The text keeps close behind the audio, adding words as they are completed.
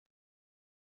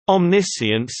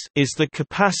Omniscience is the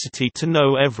capacity to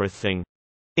know everything.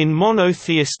 In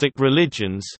monotheistic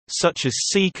religions, such as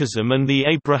Sikhism and the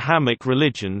Abrahamic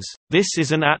religions, this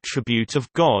is an attribute of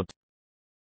God.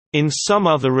 In some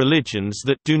other religions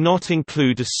that do not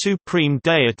include a supreme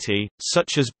deity,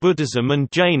 such as Buddhism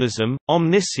and Jainism,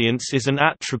 omniscience is an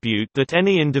attribute that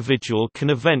any individual can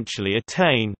eventually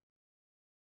attain.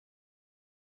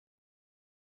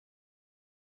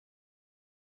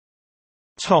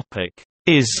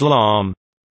 Islam.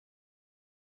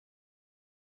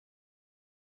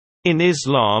 In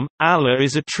Islam, Allah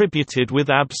is attributed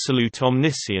with absolute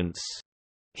omniscience.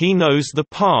 He knows the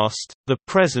past, the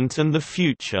present and the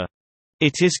future.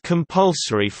 It is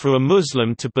compulsory for a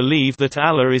Muslim to believe that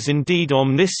Allah is indeed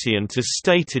omniscient as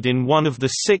stated in one of the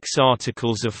 6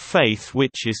 articles of faith,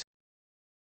 which is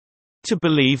to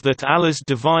believe that Allah's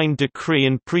divine decree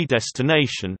and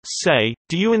predestination. Say,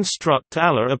 do you instruct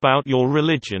Allah about your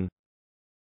religion?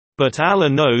 But Allah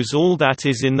knows all that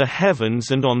is in the heavens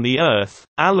and on the earth,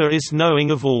 Allah is knowing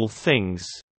of all things.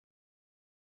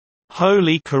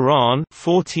 Holy Quran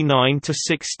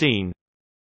 49-16.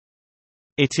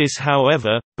 It is,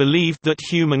 however, believed that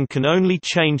human can only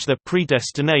change their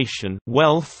predestination,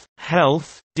 wealth,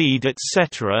 health, deed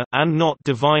etc., and not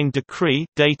divine decree,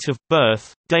 date of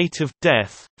birth, date of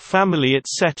death, family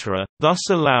etc., thus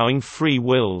allowing free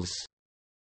wills.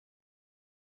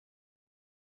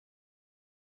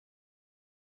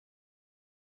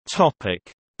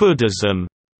 Buddhism.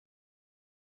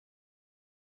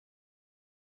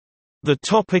 The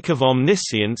topic of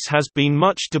omniscience has been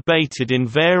much debated in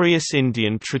various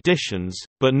Indian traditions,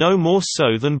 but no more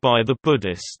so than by the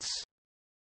Buddhists.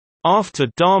 After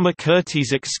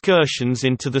Dharmakirti's excursions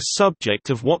into the subject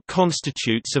of what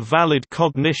constitutes a valid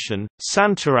cognition,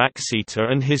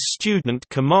 Santaraksita and his student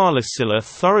Kamalasila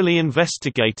thoroughly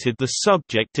investigated the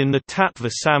subject in the Tattva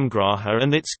Samgraha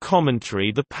and its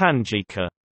commentary the Panjika.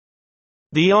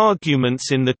 The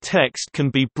arguments in the text can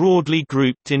be broadly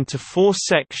grouped into 4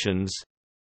 sections.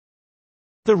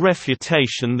 The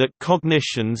refutation that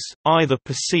cognitions, either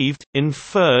perceived,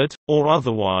 inferred, or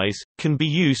otherwise, can be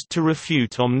used to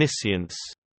refute omniscience.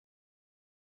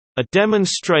 A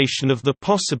demonstration of the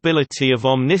possibility of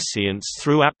omniscience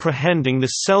through apprehending the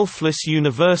selfless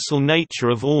universal nature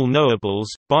of all knowables,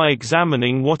 by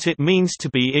examining what it means to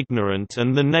be ignorant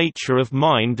and the nature of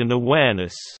mind and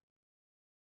awareness.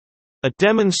 A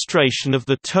demonstration of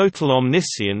the total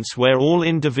omniscience where all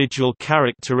individual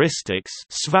characteristics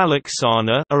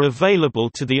are available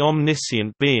to the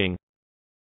omniscient being.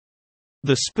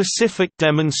 The specific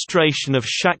demonstration of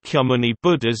Shakyamuni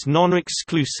Buddha's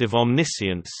non-exclusive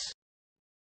omniscience.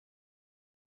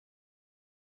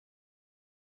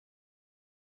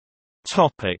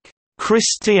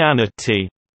 Christianity.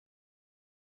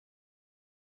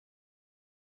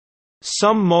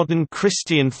 Some modern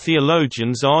Christian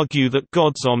theologians argue that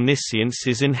God's omniscience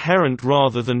is inherent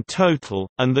rather than total,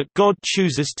 and that God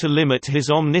chooses to limit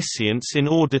his omniscience in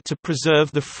order to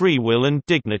preserve the free will and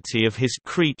dignity of his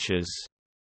creatures.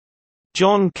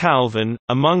 John Calvin,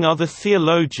 among other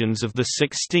theologians of the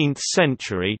 16th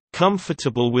century,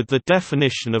 comfortable with the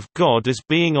definition of God as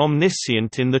being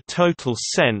omniscient in the total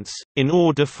sense, in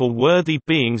order for worthy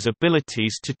beings'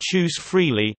 abilities to choose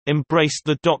freely, embraced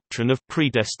the doctrine of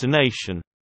predestination.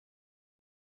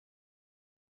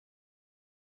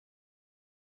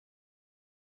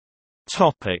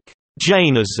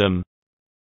 Jainism.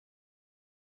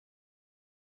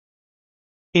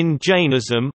 In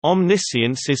Jainism,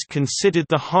 omniscience is considered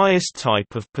the highest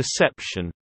type of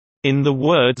perception. In the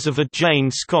words of a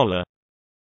Jain scholar,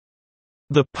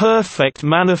 "The perfect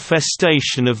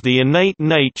manifestation of the innate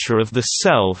nature of the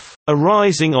self,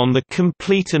 arising on the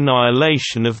complete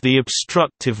annihilation of the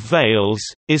obstructive veils,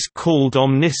 is called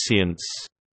omniscience."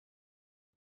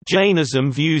 Jainism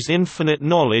views infinite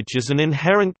knowledge as an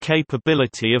inherent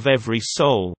capability of every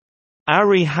soul.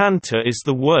 Arihanta is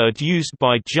the word used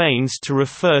by Jains to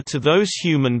refer to those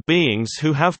human beings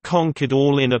who have conquered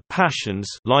all inner passions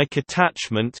like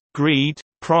attachment, greed,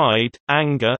 pride,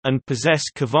 anger, and possess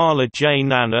Kavala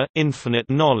Jnana, infinite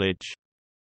knowledge.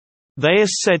 They are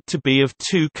said to be of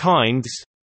 2 kinds: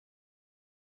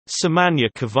 Samanya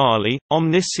Kavali,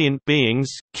 omniscient beings,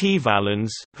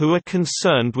 Kevalans, who are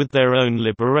concerned with their own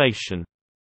liberation.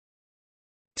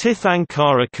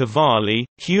 Tithankara Kavali,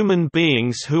 human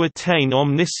beings who attain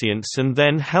omniscience and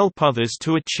then help others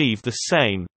to achieve the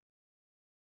same.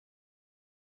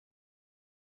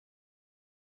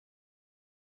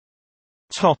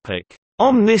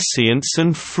 Omniscience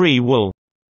and free will.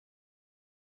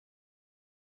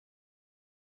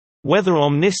 Whether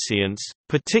omniscience,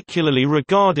 particularly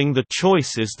regarding the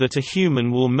choices that a human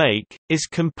will make, is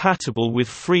compatible with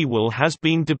free will has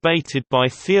been debated by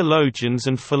theologians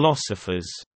and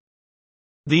philosophers.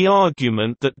 The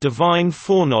argument that divine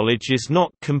foreknowledge is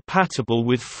not compatible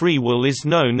with free will is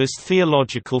known as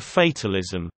theological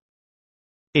fatalism.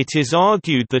 It is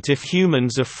argued that if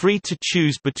humans are free to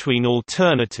choose between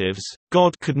alternatives,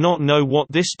 God could not know what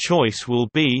this choice will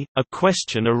be. A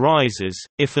question arises: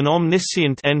 if an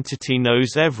omniscient entity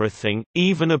knows everything,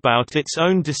 even about its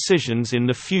own decisions in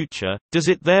the future, does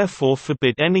it therefore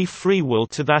forbid any free will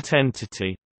to that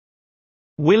entity?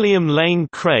 William Lane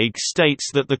Craig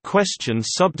states that the question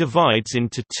subdivides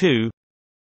into two.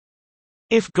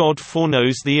 If God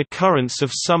foreknows the occurrence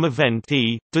of some event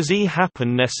E, does E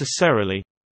happen necessarily?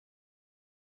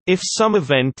 If some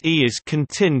event E is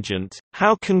contingent,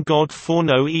 how can God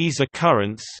foreknow E's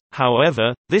occurrence?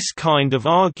 However, this kind of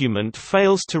argument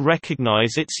fails to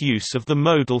recognize its use of the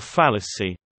modal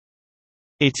fallacy.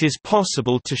 It is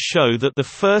possible to show that the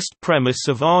first premise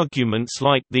of arguments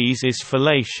like these is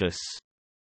fallacious.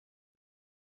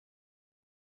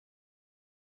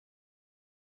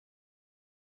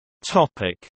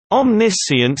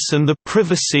 Omniscience and the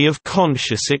privacy of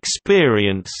conscious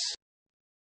experience.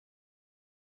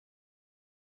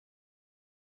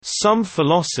 Some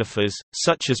philosophers,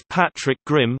 such as Patrick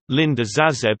Grimm, Linda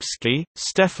Zazebski,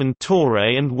 Stefan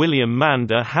Torre and William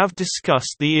Mander, have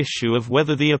discussed the issue of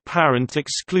whether the apparent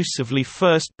exclusively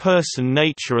first-person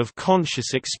nature of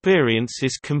conscious experience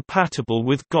is compatible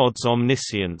with God's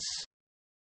omniscience.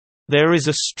 There is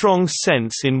a strong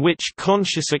sense in which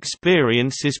conscious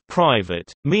experience is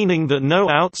private, meaning that no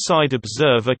outside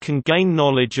observer can gain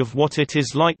knowledge of what it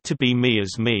is like to be me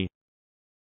as me.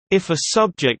 If a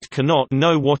subject cannot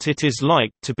know what it is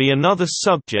like to be another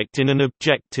subject in an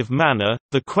objective manner,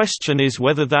 the question is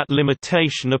whether that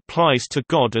limitation applies to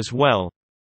God as well.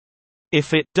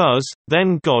 If it does,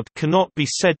 then God cannot be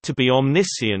said to be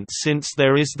omniscient, since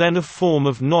there is then a form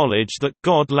of knowledge that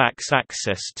God lacks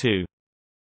access to.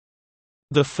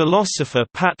 The philosopher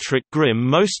Patrick Grimm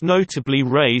most notably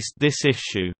raised this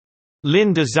issue.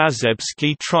 Linda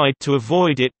Zazebski tried to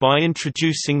avoid it by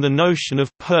introducing the notion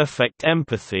of perfect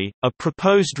empathy, a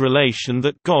proposed relation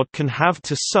that God can have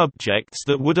to subjects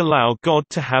that would allow God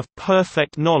to have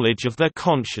perfect knowledge of their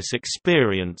conscious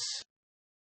experience.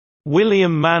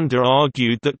 William Mander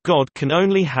argued that God can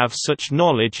only have such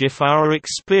knowledge if our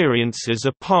experiences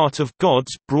are part of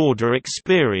God's broader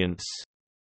experience.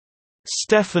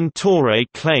 Stefan Torre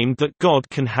claimed that God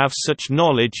can have such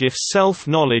knowledge if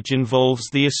self-knowledge involves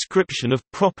the ascription of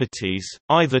properties,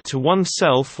 either to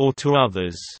oneself or to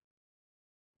others.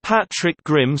 Patrick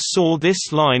Grimm saw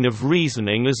this line of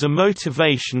reasoning as a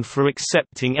motivation for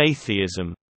accepting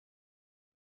atheism.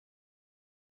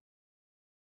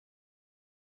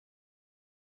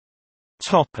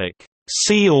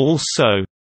 See also: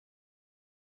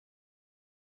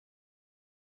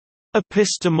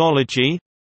 Epistemology,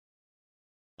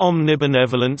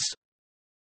 Omnibenevolence.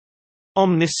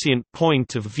 Omniscient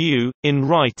point of view, in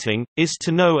writing, is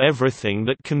to know everything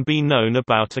that can be known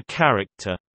about a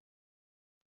character.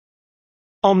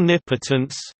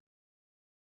 Omnipotence,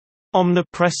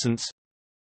 omnipresence,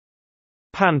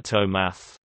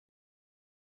 pantomath.